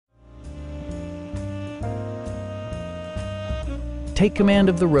Take command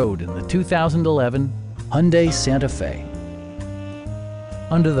of the road in the 2011 Hyundai Santa Fe.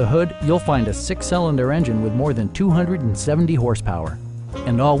 Under the hood, you'll find a 6-cylinder engine with more than 270 horsepower.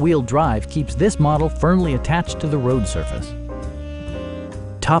 And all-wheel drive keeps this model firmly attached to the road surface.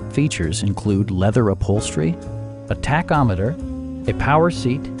 Top features include leather upholstery, a tachometer, a power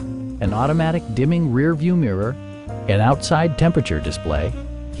seat, an automatic dimming rear-view mirror, an outside temperature display,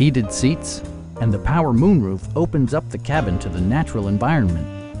 heated seats, and the power moonroof opens up the cabin to the natural environment.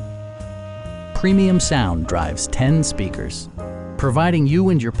 Premium sound drives 10 speakers, providing you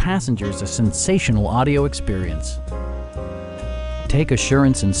and your passengers a sensational audio experience. Take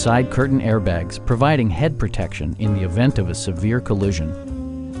assurance in side curtain airbags, providing head protection in the event of a severe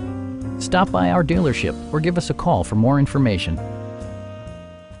collision. Stop by our dealership or give us a call for more information.